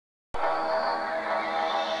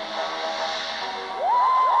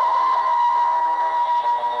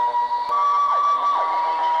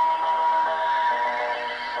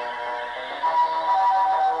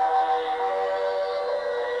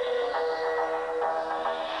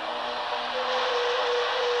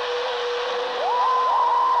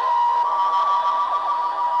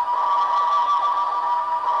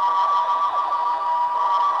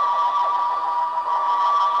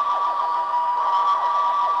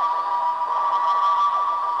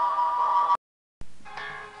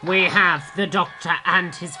We have the Doctor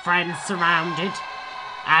and his friends surrounded.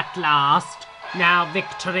 At last, now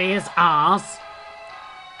victory is ours.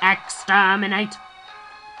 Exterminate.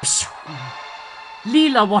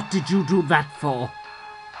 Leela, what did you do that for?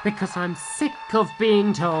 Because I'm sick of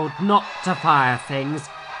being told not to fire things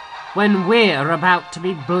when we're about to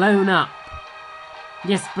be blown up.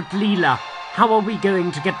 Yes, but Leela, how are we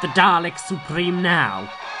going to get the Dalek Supreme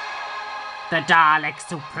now? The Dalek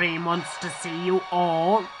Supreme wants to see you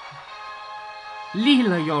all.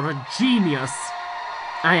 Leela, you're a genius.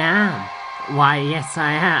 I am. Why, yes,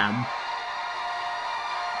 I am.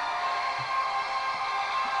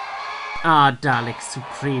 Ah, Dalek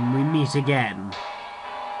Supreme, we meet again.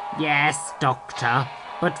 Yes, Doctor,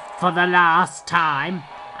 but for the last time,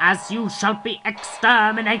 as you shall be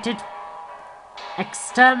exterminated.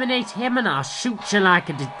 Exterminate him and I'll shoot you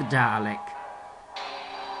like I did the Dalek.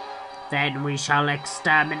 Then we shall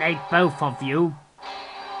exterminate both of you.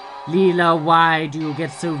 Leela, why do you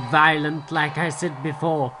get so violent like I said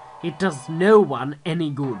before? It does no one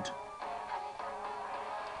any good.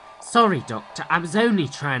 Sorry, Doctor, I was only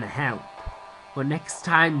trying to help. But next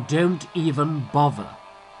time, don't even bother.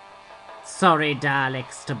 Sorry,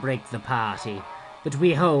 Daleks, to break the party, but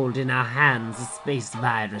we hold in our hands a space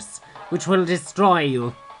virus, which will destroy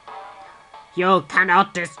you. You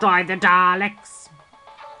cannot destroy the Daleks.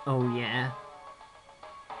 Oh, yeah?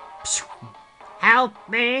 Help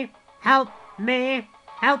me! Help me!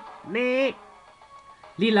 Help me!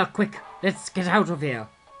 Leela, quick, let's get out of here.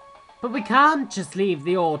 But we can't just leave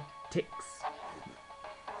the Ortrix.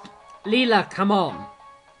 Leela, come on.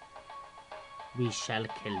 We shall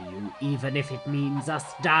kill you, even if it means us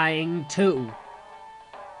dying too.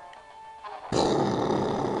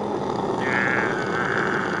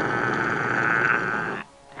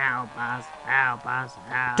 Help us, help us,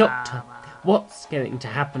 help Doctor, what's going to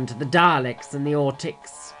happen to the Daleks and the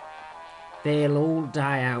Ortrix? They'll all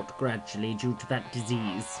die out gradually due to that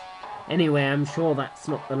disease. Anyway, I'm sure that's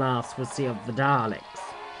not the last we'll see of the Daleks.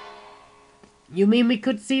 You mean we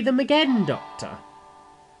could see them again, Doctor?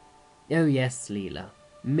 Oh yes, Leela.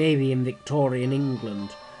 Maybe in Victorian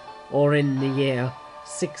England, or in the year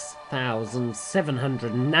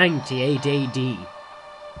 6798 AD.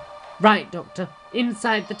 Right, Doctor,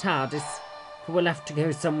 inside the TARDIS, for we'll have to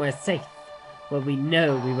go somewhere safe, where we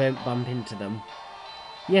know we won't bump into them.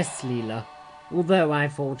 Yes, Leela, although I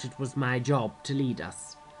thought it was my job to lead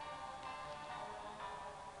us.